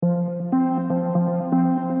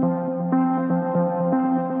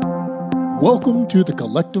Welcome to the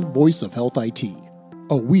Collective Voice of Health IT,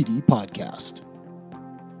 a Weedy podcast.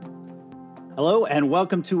 Hello, and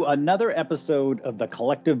welcome to another episode of the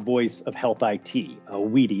Collective Voice of Health IT, a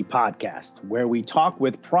Weedy podcast, where we talk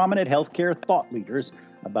with prominent healthcare thought leaders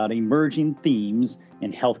about emerging themes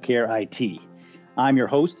in healthcare IT. I'm your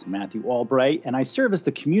host, Matthew Albright, and I serve as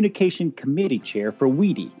the Communication Committee Chair for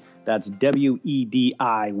Weedy. That's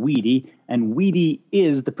W-E-D-I, Weedy, and Weedy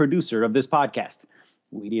is the producer of this podcast.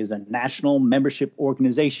 Weedy is a national membership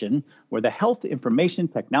organization where the health information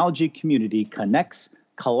technology community connects,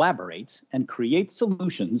 collaborates, and creates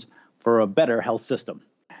solutions for a better health system.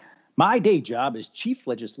 My day job is Chief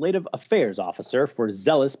Legislative Affairs Officer for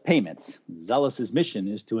Zealous Payments. Zealous's mission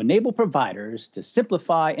is to enable providers to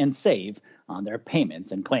simplify and save on their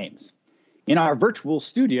payments and claims. In our virtual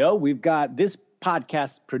studio, we've got this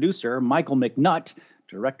podcast producer, Michael McNutt,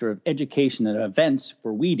 Director of Education and Events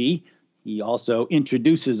for Weedy. He also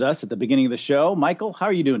introduces us at the beginning of the show. Michael, how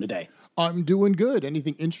are you doing today? I'm doing good.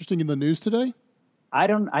 Anything interesting in the news today?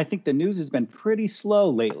 I think the news has been pretty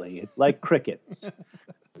slow lately. It's like crickets.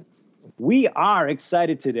 We are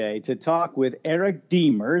excited today to talk with Eric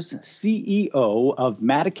Demers, CEO of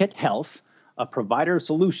Madaket Health, a provider of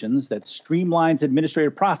solutions that streamlines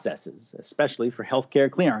administrative processes, especially for healthcare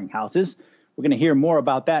clearinghouses. We're going to hear more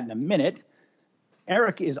about that in a minute.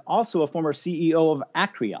 Eric is also a former CEO of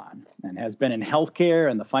Acreon and has been in healthcare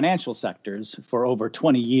and the financial sectors for over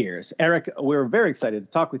 20 years. Eric, we're very excited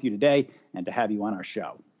to talk with you today and to have you on our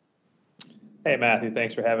show. Hey, Matthew,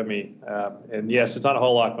 thanks for having me. And yes, there's not a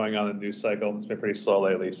whole lot going on in the news cycle. It's been pretty slow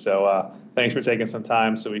lately. So thanks for taking some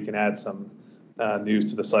time so we can add some news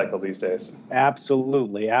to the cycle these days.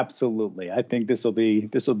 Absolutely. I think this will be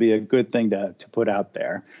a good thing to put out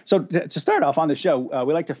there. So to start off on the show,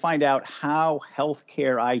 we like to find out how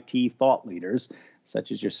healthcare IT thought leaders,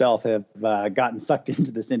 such as yourself, have gotten sucked into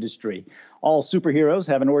this industry. All superheroes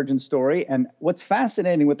have an origin story, and what's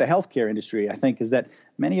fascinating with the healthcare industry, I think, is that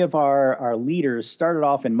many of our leaders started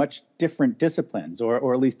off in much different disciplines,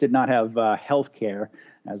 or at least did not have healthcare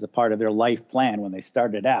as a part of their life plan when they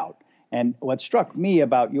started out. And what struck me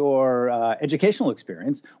about your educational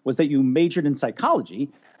experience was that you majored in psychology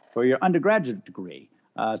for your undergraduate degree.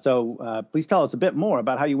 So please tell us a bit more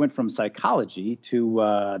about how you went from psychology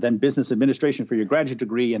to then business administration for your graduate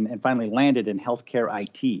degree and finally landed in healthcare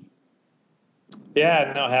IT.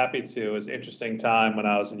 Yeah, no, happy to. It was an interesting time when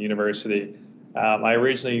I was in university. I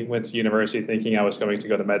originally went to university thinking I was going to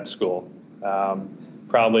go to med school.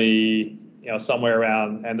 Probably, somewhere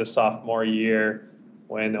around end of sophomore year,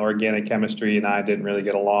 when organic chemistry and I didn't really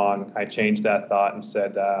get along, I changed that thought and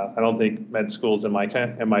said, I don't think med school's in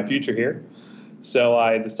my future here. So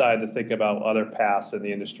I decided to think about other paths in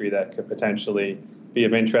the industry that could potentially be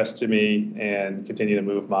of interest to me and continue to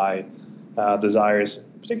move my desires,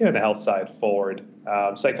 particularly on the health side, forward.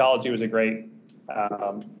 Psychology was a great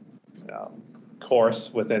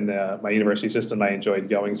course within my university system I enjoyed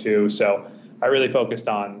going to. So I really focused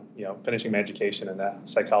on finishing my education in that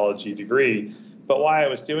psychology degree. But while I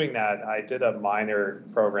was doing that, I did a minor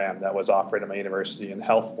program that was offered at my university in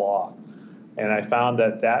health law. And I found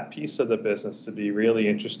that piece of the business to be really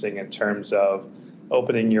interesting in terms of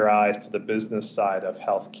opening your eyes to the business side of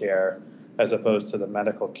healthcare as opposed to the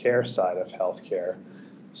medical care side of healthcare.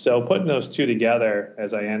 So putting those two together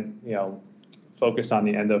as I focused on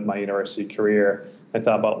the end of my university career and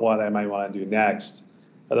thought about what I might want to do next,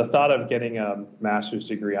 the thought of getting a master's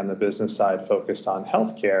degree on the business side focused on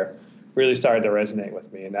healthcare really started to resonate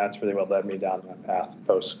with me, and that's really what led me down that path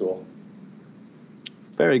post-school.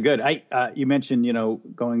 Very good. You mentioned,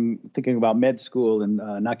 thinking about med school and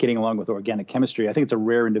not getting along with organic chemistry. I think it's a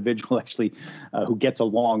rare individual actually who gets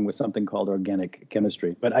along with something called organic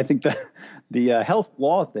chemistry. But I think the health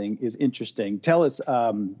law thing is interesting. Tell us,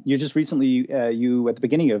 you just recently, at the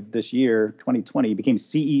beginning of this year, 2020, became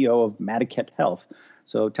CEO of Madaket Health.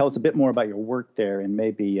 So tell us a bit more about your work there and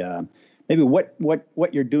maybe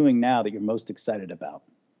what you're doing now that you're most excited about.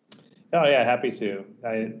 Oh, yeah, happy to.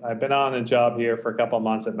 I've been on a job here for a couple of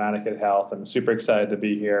months at Madaket Health. I'm super excited to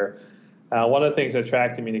be here. One of the things that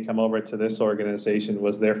attracted me to come over to this organization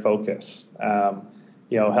was their focus.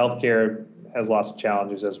 Healthcare has lots of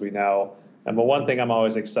challenges, as we know. But one thing I'm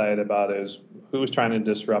always excited about is who's trying to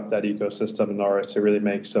disrupt that ecosystem in order to really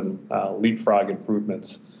make some leapfrog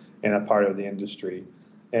improvements in a part of the industry.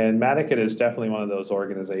 And Madaket is definitely one of those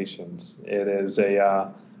organizations. It is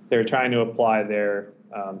they're trying to apply their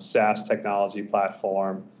SaaS technology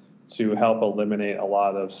platform to help eliminate a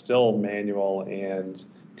lot of still manual and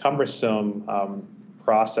cumbersome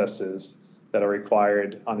processes that are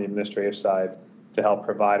required on the administrative side to help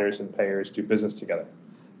providers and payers do business together.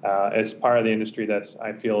 It's part of the industry that's,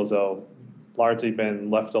 I feel as though, largely been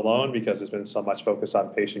left alone because there's been so much focus on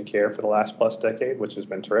patient care for the last plus decade, which has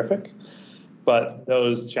been terrific. But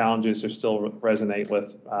those challenges are still resonate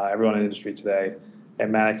with everyone in the industry today.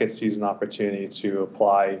 And Madaket sees an opportunity to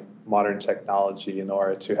apply modern technology in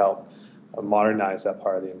order to help modernize that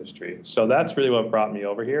part of the industry. So that's really what brought me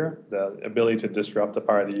over here, the ability to disrupt a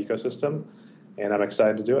part of the ecosystem. And I'm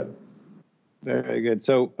excited to do it. Very good.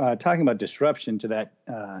 So talking about disruption to that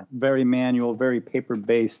very manual, very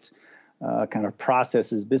paper-based kind of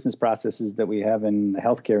processes, business processes that we have in the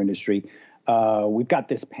healthcare industry, we've got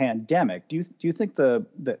this pandemic. Do you think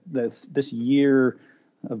this year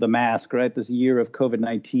of the mask, right, this year of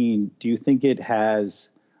COVID-19, do you think it has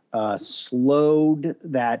slowed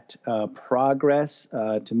that progress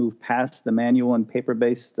to move past the manual and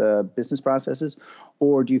paper-based business processes?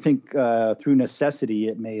 Or do you think through necessity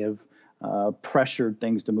it may have pressured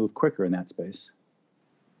things to move quicker in that space?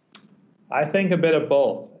 I think a bit of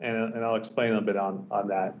both, and I'll explain a bit on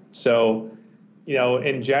that. So,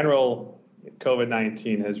 in general,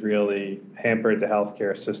 COVID-19 has really hampered the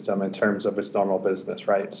healthcare system in terms of its normal business,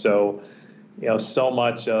 right? So, so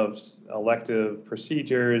much of elective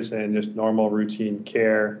procedures and just normal routine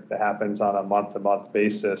care that happens on a month-to-month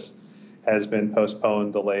basis has been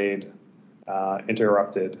postponed, delayed,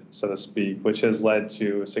 interrupted, so to speak, which has led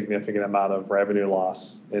to a significant amount of revenue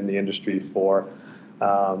loss in the industry for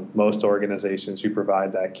most organizations who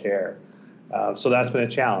provide that care. So that's been a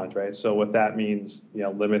challenge, right? So what that means,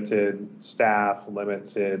 limited staff,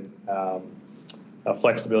 limited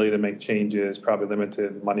flexibility to make changes, probably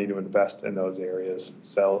limited money to invest in those areas.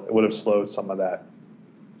 So it would have slowed some of that.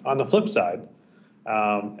 On the flip side,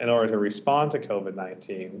 in order to respond to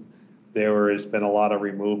COVID-19, there has been a lot of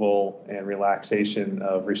removal and relaxation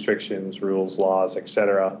of restrictions, rules, laws, et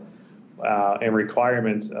cetera, and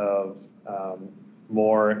requirements of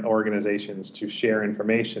more organizations to share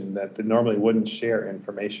information that they normally wouldn't share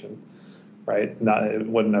information, right? It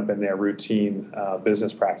wouldn't have been their routine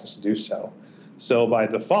business practice to do so. So by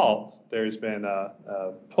default, there's been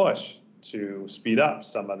a push to speed up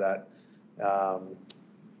some of that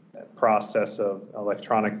process of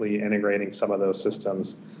electronically integrating some of those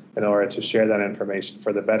systems in order to share that information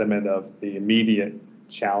for the betterment of the immediate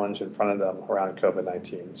challenge in front of them around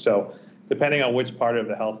COVID-19. So depending on which part of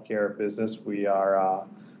the healthcare business we are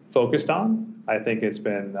focused on, I think it's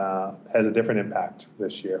been has a different impact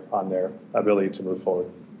this year on their ability to move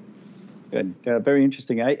forward. Good. Very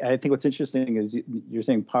interesting. I think what's interesting is you're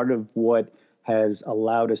saying part of what has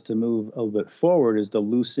allowed us to move a little bit forward is the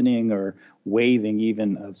loosening or waiving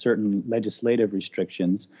even of certain legislative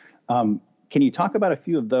restrictions. Can you talk about a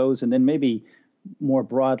few of those, and then maybe more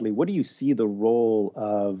broadly, what do you see the role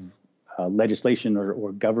of legislation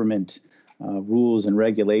or government rules and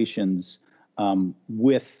regulations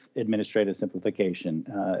with administrative simplification?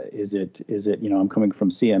 Is it I'm coming from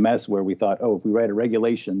CMS where we thought, if we write a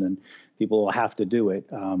regulation, then people will have to do it.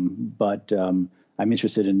 But I'm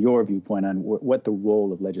interested in your viewpoint on what the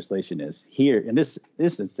role of legislation is here. In this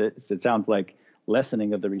instance, it sounds like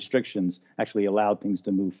lessening of the restrictions actually allowed things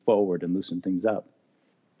to move forward and loosen things up.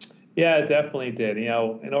 Yeah, it definitely did.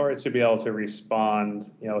 In order to be able to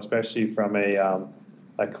respond, especially from a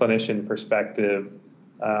clinician perspective,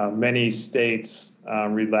 many states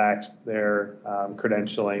relaxed their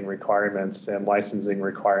credentialing requirements and licensing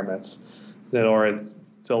requirements in order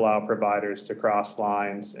to allow providers to cross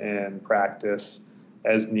lines and practice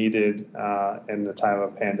as needed in the time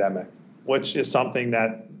of a pandemic, which is something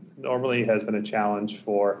that normally has been a challenge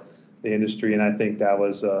for the industry. And I think that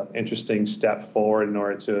was an interesting step forward in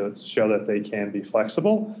order to show that they can be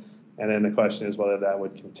flexible. And then the question is whether that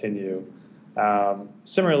would continue.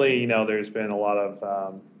 Similarly, there's been a lot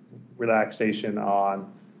of relaxation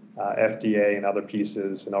on FDA and other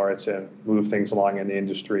pieces in order to move things along in the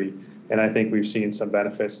industry. And I think we've seen some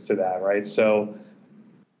benefits to that, right? So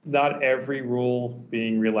not every rule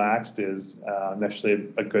being relaxed is necessarily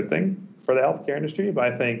a good thing for the healthcare industry, but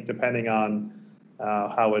I think depending on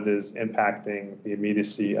how it is impacting the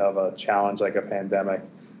immediacy of a challenge like a pandemic,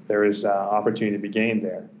 there is opportunity to be gained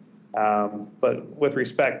there. But with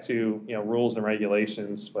respect to rules and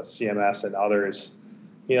regulations with CMS and others,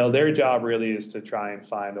 their job really is to try and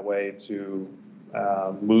find a way to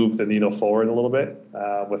move the needle forward a little bit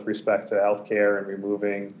with respect to healthcare and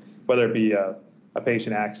removing, whether it be a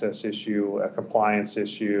patient access issue, a compliance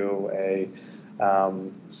issue,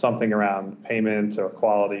 something around payment or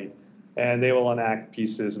quality, and they will enact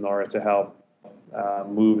pieces in order to help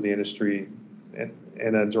move the industry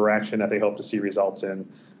in a direction that they hope to see results in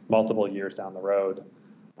multiple years down the road.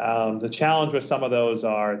 The challenge with some of those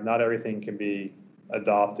are not everything can be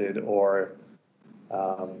adopted or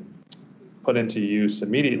put into use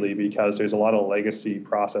immediately, because there's a lot of legacy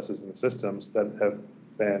processes and systems that have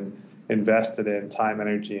been invested in time,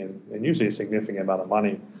 energy, and usually a significant amount of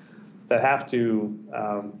money that have to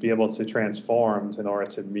be able to transform in order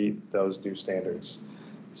to meet those new standards.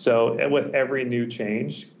 So with every new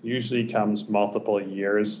change, usually comes multiple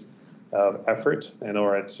years of effort in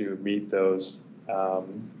order to meet those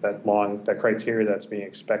that criteria that's being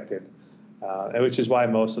expected, and which is why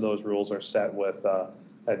most of those rules are set with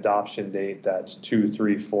adoption date that's 2,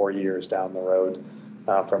 3, 4 years down the road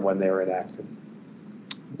from when they were enacted.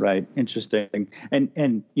 Right. Interesting.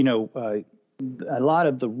 And a lot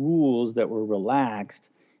of the rules that were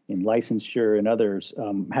relaxed in licensure and others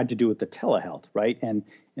had to do with the telehealth, right? And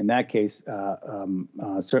in that case,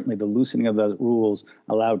 certainly the loosening of those rules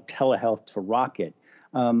allowed telehealth to rocket.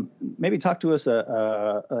 Maybe talk to us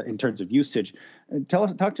in terms of usage.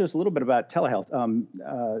 Talk to us a little bit about telehealth.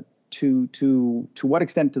 To what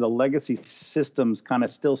extent do the legacy systems kind of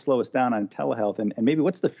still slow us down on telehealth, and maybe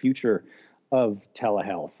what's the future of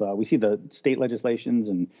telehealth? We see the state legislations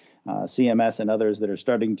and CMS and others that are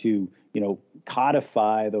starting to,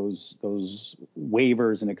 codify those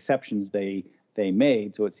waivers and exceptions they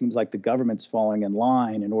made. So it seems like the government's falling in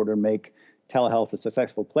line in order to make telehealth a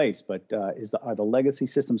successful place. But are the legacy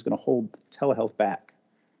systems going to hold telehealth back?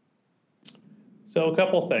 So a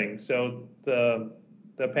couple things. So the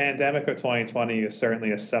pandemic of 2020 is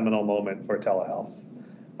certainly a seminal moment for telehealth.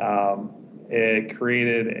 It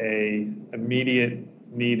created an immediate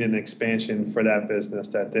need and expansion for that business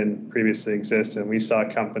that didn't previously exist, and we saw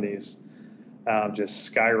companies just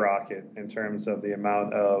skyrocket in terms of the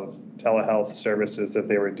amount of telehealth services that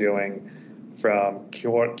they were doing from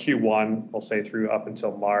Q1, we'll say, through up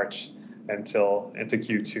until March into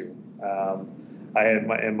Q2. I had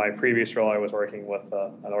in my previous role, I was working with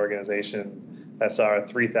an organization that saw a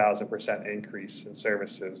 3,000% increase in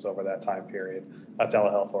services over that time period, a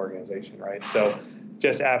telehealth organization, right? So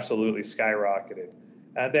just absolutely skyrocketed.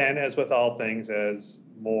 And then, as with all things, as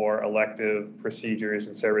more elective procedures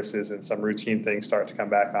and services and some routine things start to come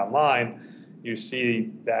back online, you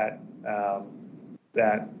see that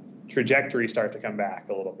that trajectory start to come back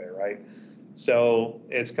a little bit, right? So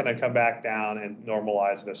it's going to come back down and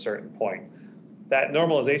normalize at a certain point. That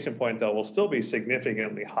normalization point, though, will still be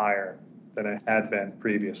significantly higher than it had been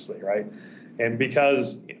previously, right? And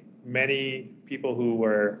because many people who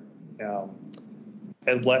were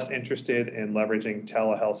less interested in leveraging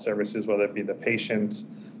telehealth services, whether it be the patient,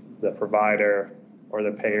 the provider, or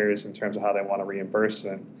the payers in terms of how they want to reimburse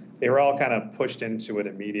them, they were all kind of pushed into it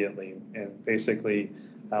immediately and basically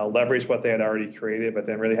leveraged what they had already created, but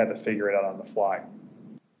then really had to figure it out on the fly.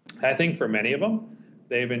 I think for many of them,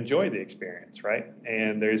 they've enjoyed the experience, right?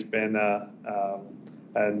 And there's been a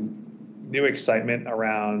new excitement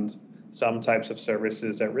around some types of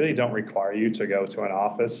services that really don't require you to go to an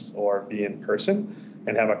office or be in person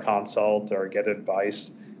and have a consult or get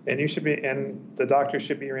advice. And the doctor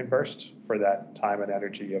should be reimbursed for that time and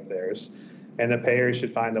energy of theirs. And the payers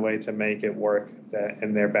should find a way to make it work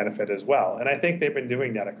in their benefit as well. And I think they've been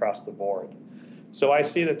doing that across the board. So I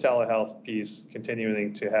see the telehealth piece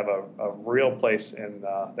continuing to have a real place in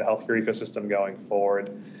the healthcare ecosystem going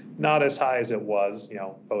forward. Not as high as it was,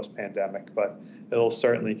 post-pandemic, but it'll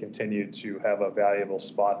certainly continue to have a valuable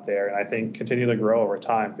spot there. And I think continue to grow over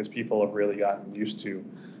time because people have really gotten used to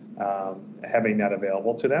having that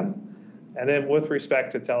available to them. And then with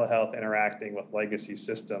respect to telehealth interacting with legacy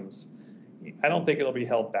systems, I don't think it'll be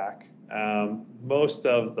held back. Most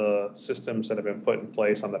of the systems that have been put in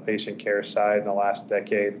place on the patient care side in the last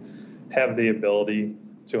decade have the ability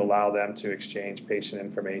to allow them to exchange patient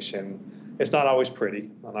information. It's not always pretty.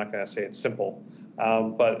 I'm not going to say it's simple,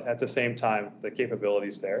 but at the same time, the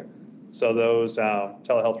capability's there. So those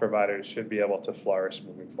telehealth providers should be able to flourish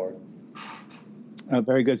moving forward.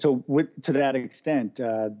 Very good. So to that extent,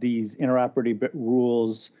 these interoperability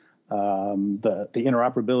rules, the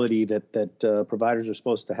interoperability that providers are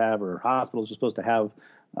supposed to have or hospitals are supposed to have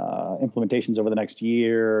implementations over the next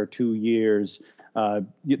year or 2 years,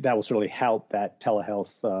 that will certainly help that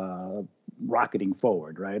telehealth rocketing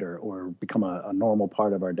forward, right? Or become a normal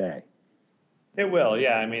part of our day. It will,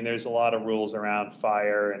 yeah. I mean, there's a lot of rules around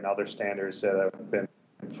FHIR and other standards that have been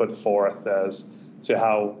put forth as to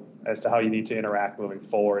how you need to interact moving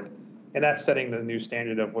forward. And that's setting the new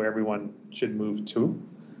standard of where everyone should move to.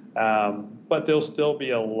 But there'll still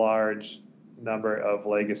be a large number of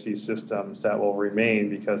legacy systems that will remain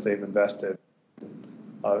because they've invested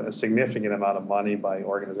a significant amount of money by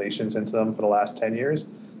organizations into them for the last 10 years.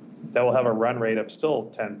 That will have a run rate of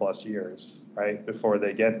still 10 plus years, right, before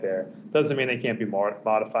they get there. Doesn't mean they can't be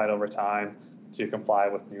modified over time to comply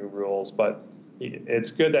with new rules, but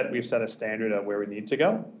it's good that we've set a standard of where we need to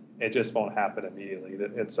go. It just won't happen immediately.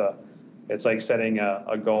 It's like setting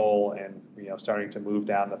a goal and starting to move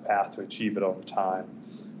down the path to achieve it over time.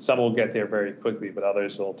 Some will get there very quickly, but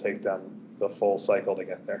others will take them the full cycle to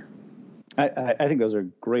get there. I think those are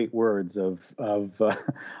great words of a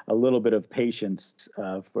little bit of patience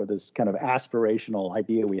for this kind of aspirational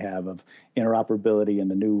idea we have of interoperability in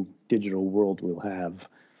the new digital world we'll have.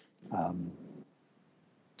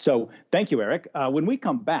 So thank you, Eric. When we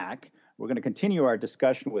come back, we're going to continue our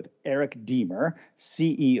discussion with Eric Demers,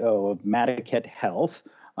 CEO of Madaket Health.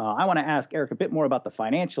 I want to ask Eric a bit more about the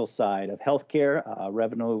financial side of healthcare,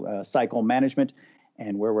 revenue cycle management,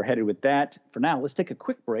 and where we're headed with that. For now, let's take a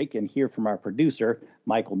quick break and hear from our producer,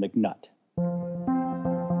 Michael McNutt.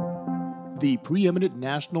 The preeminent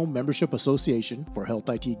National Membership Association for Health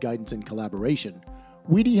IT Guidance and Collaboration,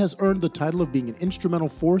 WEDI has earned the title of being an instrumental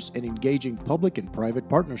force in engaging public and private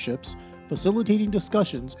partnerships, facilitating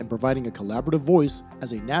discussions, and providing a collaborative voice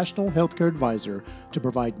as a national healthcare advisor to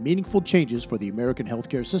provide meaningful changes for the American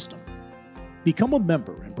healthcare system. Become a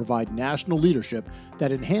member and provide national leadership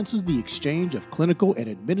that enhances the exchange of clinical and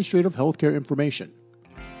administrative healthcare information.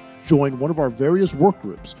 Join one of our various work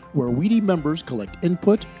groups where WEDI members collect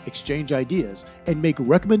input, exchange ideas, and make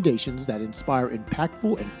recommendations that inspire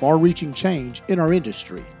impactful and far-reaching change in our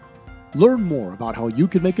industry. Learn more about how you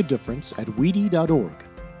can make a difference at wedi.org.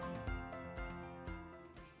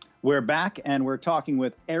 We're back, and we're talking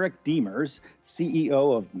with Eric Demers,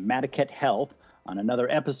 CEO of Madaket Health, on another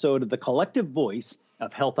episode of the Collective Voice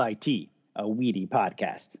of Health IT, a WEDI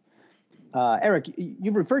podcast. Eric,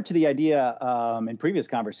 you've referred to the idea in previous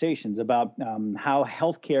conversations about how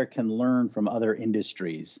healthcare can learn from other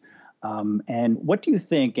industries. And what do you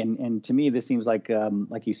think, and to me, this seems like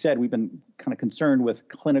you said, we've been kind of concerned with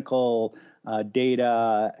clinical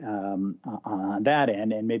data on that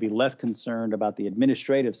end and maybe less concerned about the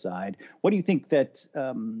administrative side. What do you think that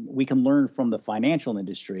we can learn from the financial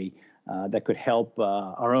industry that could help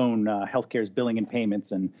our own healthcare's billing and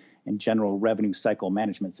payments and general revenue cycle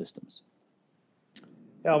management systems?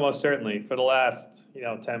 Yeah, most certainly. For the last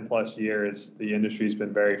 10 plus years, the industry's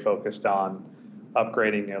been very focused on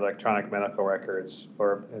upgrading the electronic medical records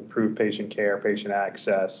for improved patient care, patient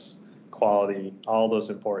access, quality, all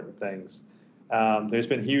those important things. There's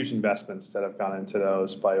been huge investments that have gone into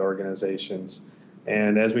those by organizations.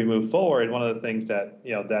 And as we move forward, one of the things that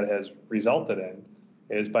that has resulted in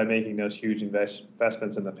is by making those huge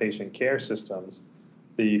investments in the patient care systems,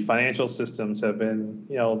 the financial systems have been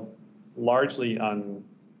largely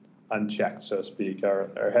unchecked, so to speak,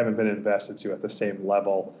 or haven't been invested to at the same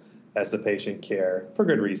level as the patient care, for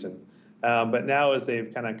good reason. But now as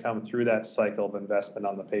they've kind of come through that cycle of investment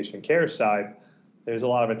on the patient care side, there's a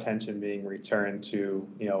lot of attention being returned to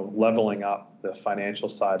leveling up the financial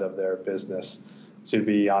side of their business to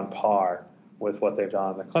be on par with what they've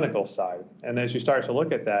done on the clinical side. And as you start to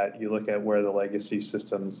look at that, you look at where the legacy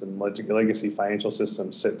systems and legacy financial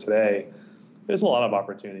systems sit today, there's a lot of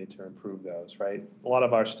opportunity to improve those, right? A lot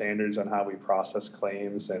of our standards on how we process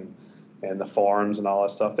claims and the forms and all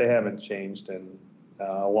that stuff, they haven't changed in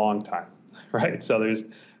a long time, right? So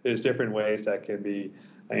there's different ways that can be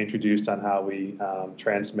introduced on how we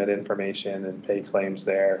transmit information and pay claims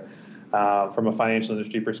there. From a financial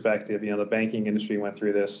industry perspective, the banking industry went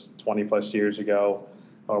through this 20 plus years ago,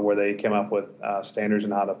 where they came up with standards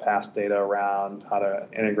on how to pass data around, how to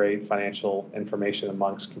integrate financial information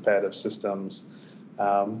amongst competitive systems.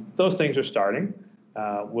 Those things are starting.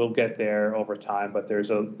 We'll get there over time, but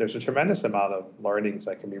there's a tremendous amount of learnings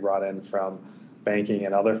that can be brought in from banking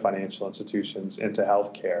and other financial institutions into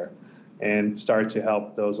healthcare and start to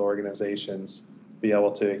help those organizations be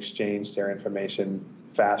able to exchange their information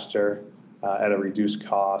faster at a reduced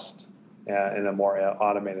cost and a more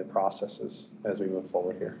automated processes as we move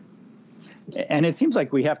forward here. And it seems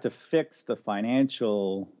like we have to fix the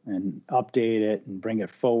financial and update it and bring it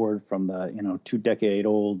forward from the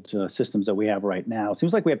 2-decade-old systems that we have right now. It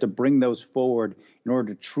seems like we have to bring those forward in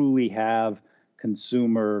order to truly have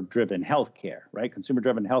consumer-driven healthcare, right?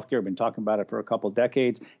 Consumer-driven healthcare, we've been talking about it for a couple of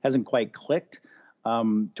decades, hasn't quite clicked.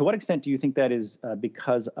 To what extent do you think that is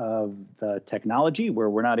because of the technology, where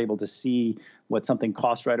we're not able to see what something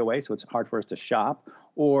costs right away, so it's hard for us to shop?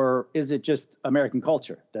 Or is it just American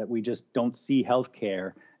culture that we just don't see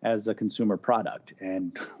healthcare as a consumer product,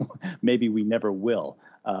 and maybe we never will?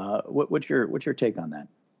 What's your take on that?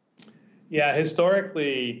 Yeah,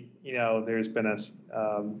 historically, there's been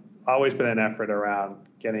always been an effort around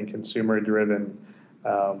getting consumer-driven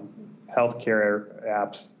healthcare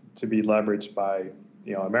apps to be leveraged by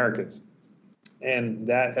Americans, and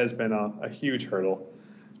that has been a huge hurdle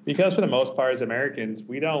because for the most part, as Americans,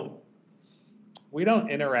 we don't we don't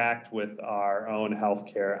interact with our own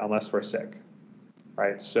healthcare unless we're sick,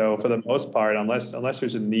 right? So for the most part, unless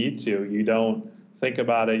there's a need to, you don't think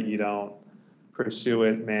about it, you don't pursue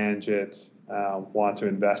it, manage it, want to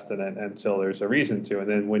invest in it until there's a reason to. And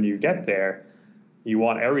then when you get there, you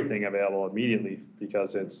want everything available immediately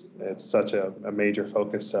because it's such a major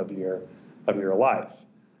focus of your life.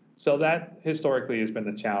 So that historically has been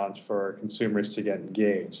the challenge for consumers to get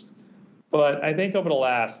engaged. But I think over the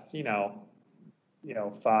last,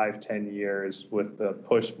 5-10 years, with the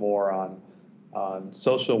push more on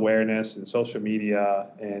social awareness and social media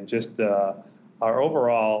and just our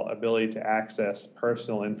overall ability to access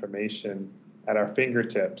personal information at our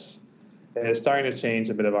fingertips, is starting to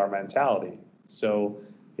change a bit of our mentality. So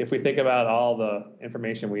if we think about all the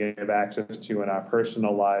information we have access to in our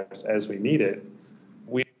personal lives as we need it,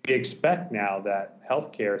 we expect now that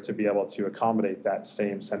healthcare to be able to accommodate that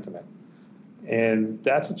same sentiment. And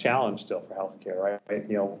that's a challenge still for healthcare, right?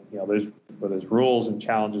 There's rules and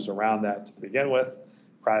challenges around that to begin with,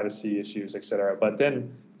 privacy issues, et cetera. But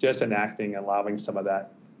then just enacting and allowing some of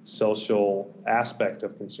that social aspect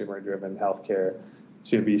of consumer-driven healthcare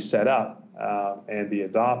to be set up and be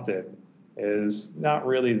adopted is not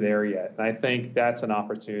really there yet. And I think that's an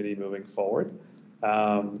opportunity moving forward.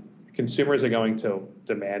 Consumers are going to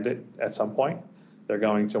demand it at some point. They're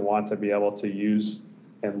going to want to be able to use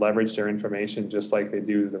and leverage their information just like they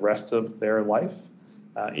do the rest of their life.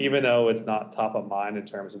 Even though it's not top of mind in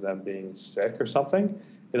terms of them being sick or something,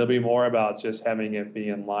 it'll be more about just having it be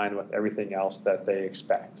in line with everything else that they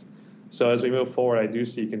expect. So as we move forward, I do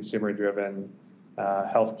see consumer-driven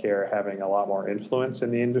healthcare having a lot more influence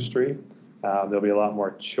in the industry. There'll be a lot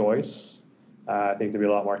more choice. I think there'll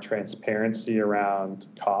be a lot more transparency around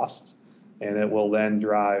cost, and it will then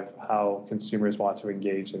drive how consumers want to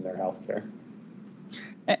engage in their healthcare.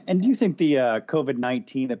 And do you think the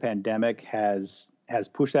COVID-19, the pandemic, has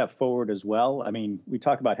pushed that forward as well? I mean, we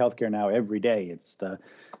talk about healthcare now every day. It's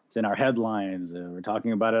in our headlines. We're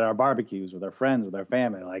talking about it at our barbecues with our friends, with our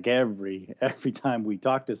family. Like every time we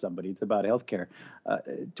talk to somebody, it's about healthcare.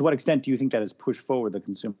 To what extent do you think that has pushed forward the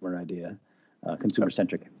consumer idea,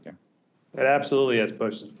 consumer-centric healthcare? It absolutely has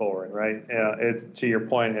pushed it forward, right? It's, to your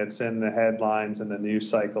point, it's in the headlines and the news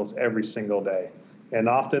cycles every single day, and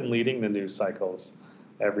often leading the news cycles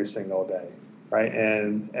every single day, right?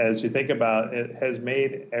 And as you think about it, has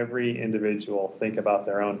made every individual think about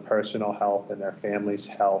their own personal health and their family's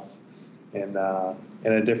health in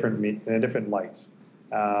a different light.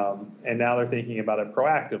 And now they're thinking about it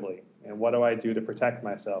proactively. And what do I do to protect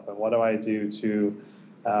myself? And what do I do to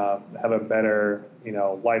have a better,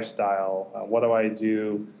 lifestyle? What do I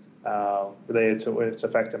do related to it's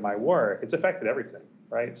affected my work? It's affected everything,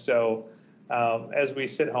 right? So as we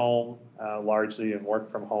sit home largely and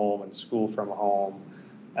work from home and school from home,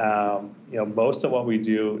 most of what we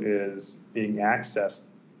do is being accessed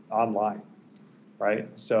online, right?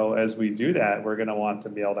 So as we do that, we're going to want to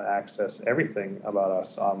be able to access everything about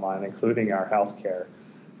us online, including our healthcare.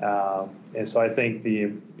 And so I think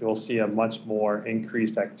you'll see a much more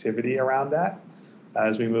increased activity around that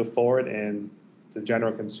as we move forward, and the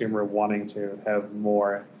general consumer wanting to have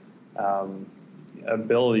more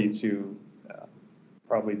ability to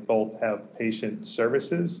probably both have patient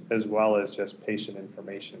services as well as just patient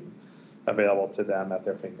information available to them at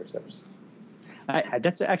their fingertips.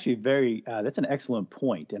 That's actually that's an excellent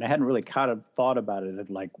point. And I hadn't really kind of thought about it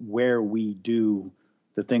like where we do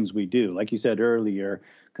the things we do. Like you said earlier,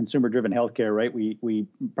 consumer-driven healthcare, right? We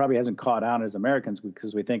probably hasn't caught on as Americans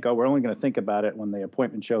because we think, we're only going to think about it when the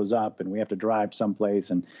appointment shows up and we have to drive someplace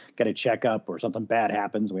and get a checkup, or something bad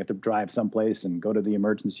happens. We have to drive someplace and go to the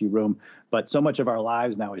emergency room. But so much of our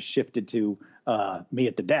lives now is shifted to me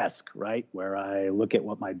at the desk, right? Where I look at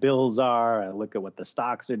what my bills are, I look at what the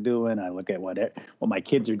stocks are doing, I look at what my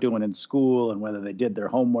kids are doing in school and whether they did their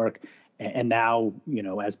homework. And now,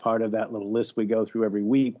 as part of that little list we go through every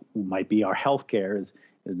week, might be our healthcare is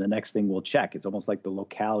the next thing we'll check. It's almost like the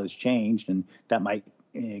locale has changed, and that might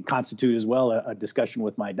constitute as well a discussion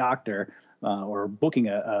with my doctor or booking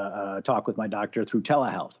a talk with my doctor through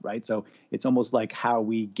telehealth, right? So it's almost like how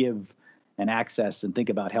we give and access and think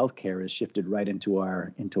about healthcare is shifted right into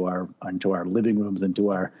our living rooms, into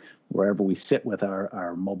our wherever we sit with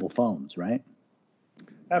our mobile phones, right?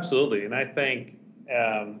 Absolutely, and I think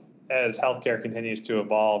as healthcare continues to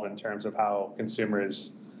evolve in terms of how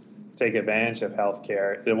consumers take advantage of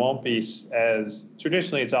healthcare, it won't be as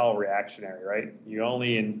traditionally. It's all reactionary, right? You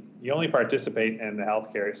only participate in the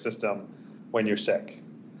healthcare system when you're sick,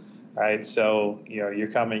 right? So you're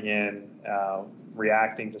coming in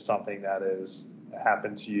reacting to something that has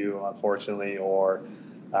happened to you, unfortunately, or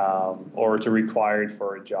or it's required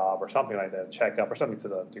for a job or something like that, checkup or something to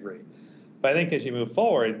the degree. But I think as you move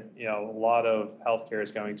forward, a lot of healthcare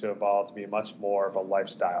is going to evolve to be much more of a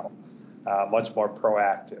lifestyle, much more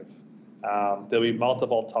proactive. There'll be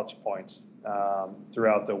multiple touch points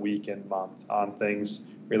throughout the week and month on things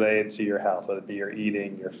related to your health, whether it be your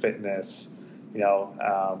eating, your fitness. A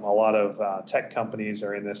lot of tech companies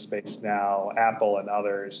are in this space now, Apple and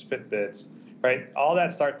others, Fitbits, right? All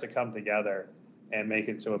that starts to come together and make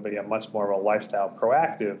it to be a much more of a lifestyle,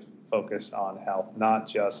 proactive focus on health, not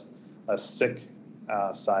just a sick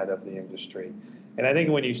side of the industry. And I think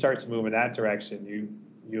when you start to move in that direction,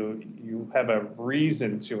 you have a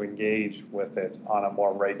reason to engage with it on a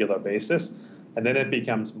more regular basis, and then it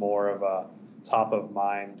becomes more of a top of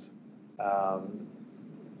mind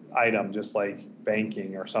item, just like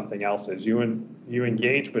banking or something else is. You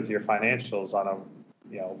engage with your financials on a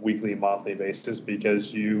weekly, monthly basis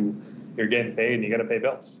because you're getting paid and you got to pay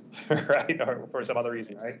bills, right? Or for some other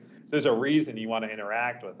reason, right? There's a reason you want to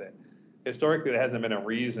interact with it. Historically, there hasn't been a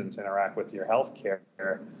reason to interact with your healthcare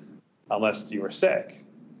unless you were sick.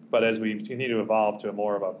 But as we continue to evolve to a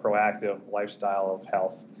more of a proactive lifestyle of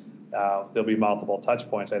health, there'll be multiple touch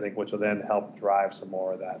points, I think, which will then help drive some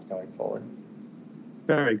more of that going forward.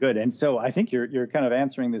 Very good. And so I think you're kind of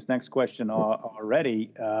answering this next question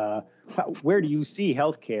already. Where do you see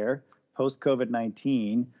healthcare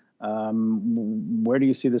post-COVID-19? Where do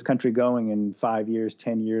you see this country going in 5 years,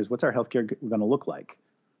 10 years? What's our healthcare going to look like?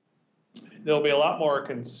 There'll be a lot more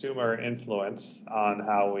consumer influence on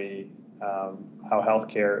how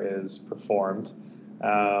healthcare is performed.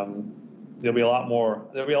 There'll be a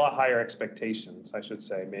lot higher expectations, I should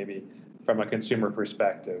say, maybe from a consumer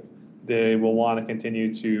perspective. They will want to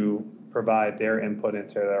continue to provide their input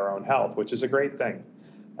into their own health, which is a great thing.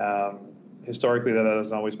 Historically, that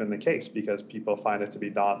hasn't always been the case because people find it to be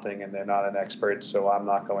daunting and they're not an expert, so I'm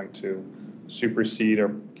not going to supersede or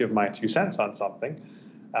give my 2 cents on something.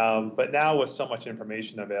 But now with so much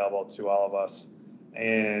information available to all of us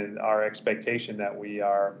and our expectation that we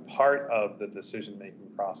are part of the decision-making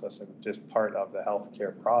process and just part of the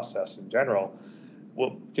healthcare process in general,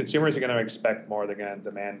 well, consumers are going to expect more. They're going to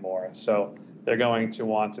demand more. So they're going to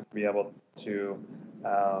want to be able to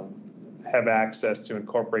have access to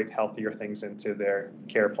incorporate healthier things into their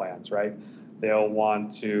care plans, right? They'll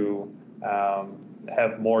want to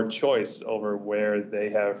have more choice over where they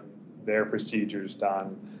have their procedures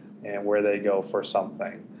done and where they go for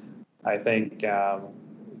something. I think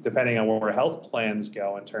depending on where health plans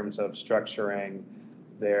go in terms of structuring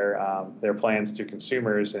their plans to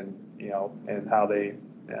consumers and and how they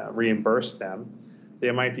reimburse them,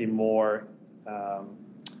 there might be more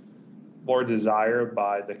desire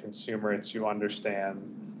by the consumer to understand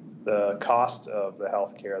the cost of the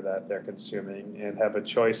healthcare that they're consuming and have a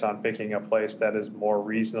choice on picking a place that is more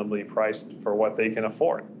reasonably priced for what they can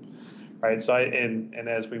afford, right? So and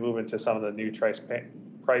as we move into some of the new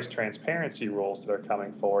price transparency rules that are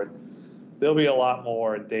coming forward, there'll be a lot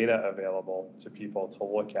more data available to people to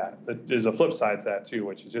look at. There's a flip side to that too,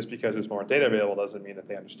 which is just because there's more data available doesn't mean that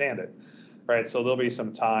they understand it, right? So there'll be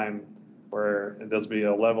some time where there'll be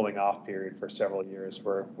a leveling off period for several years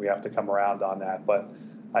where we have to come around on that. But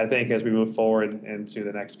I think as we move forward into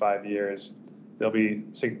the next 5 years,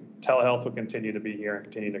 telehealth will continue to be here and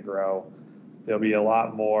continue to grow. There'll be a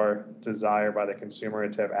lot more desire by the consumer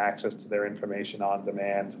to have access to their information on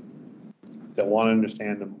demand. They'll want to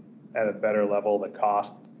understand at a better level the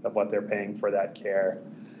cost of what they're paying for that care.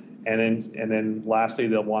 And then lastly,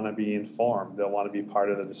 they'll want to be informed. They'll want to be part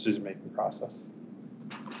of the decision-making process.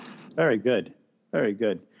 Very good. Very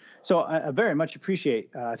good. So I very much appreciate,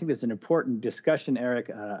 I think this is an important discussion,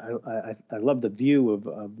 Eric. I love the view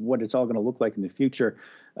of what it's all going to look like in the future.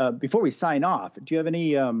 Before we sign off, do you have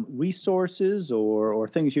any resources or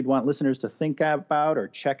things you'd want listeners to think about or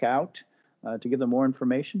check out to give them more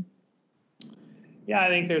information? Yeah, I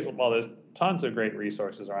think there's tons of great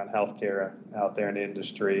resources around healthcare out there in the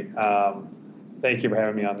industry. Thank you for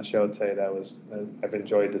having me on the show today. I've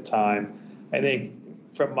enjoyed the time. I think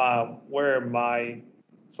from where my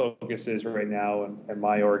focus is right now and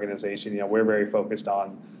my organization, we're very focused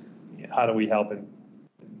on how do we help and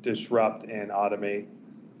disrupt and automate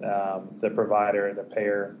the provider, the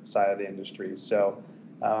payer side of the industry. So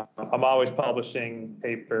I'm always publishing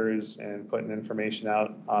papers and putting information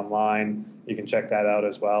out online. You can check that out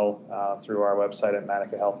as well through our website at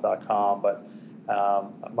madakethealth.com. But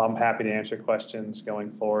I'm happy to answer questions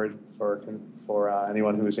going forward for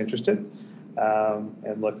anyone who is interested.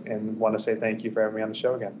 And want to say thank you for having me on the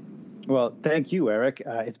show again. Well, thank you, Eric.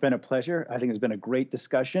 It's been a pleasure. I think it's been a great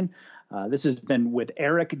discussion. This has been with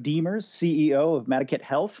Eric Demers, CEO of Madaket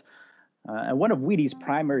Health. And one of WEDI's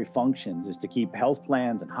primary functions is to keep health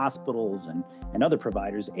plans and hospitals and other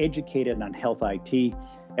providers educated on health IT.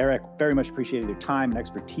 Eric, very much appreciated your time and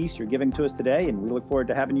expertise you're giving to us today, and we look forward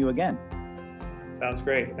to having you again. Sounds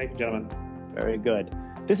great. Thank you, gentlemen. Very good.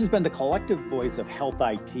 This has been the Collective Voice of Health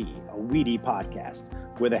IT, a WEDI podcast,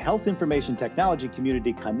 where the health information technology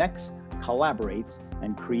community connects, collaborates,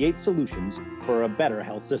 and creates solutions for a better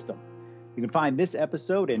health system. You can find this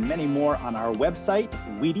episode and many more on our website,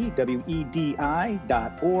 wedi.org.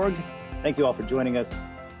 Thank you all for joining us,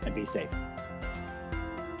 and be safe.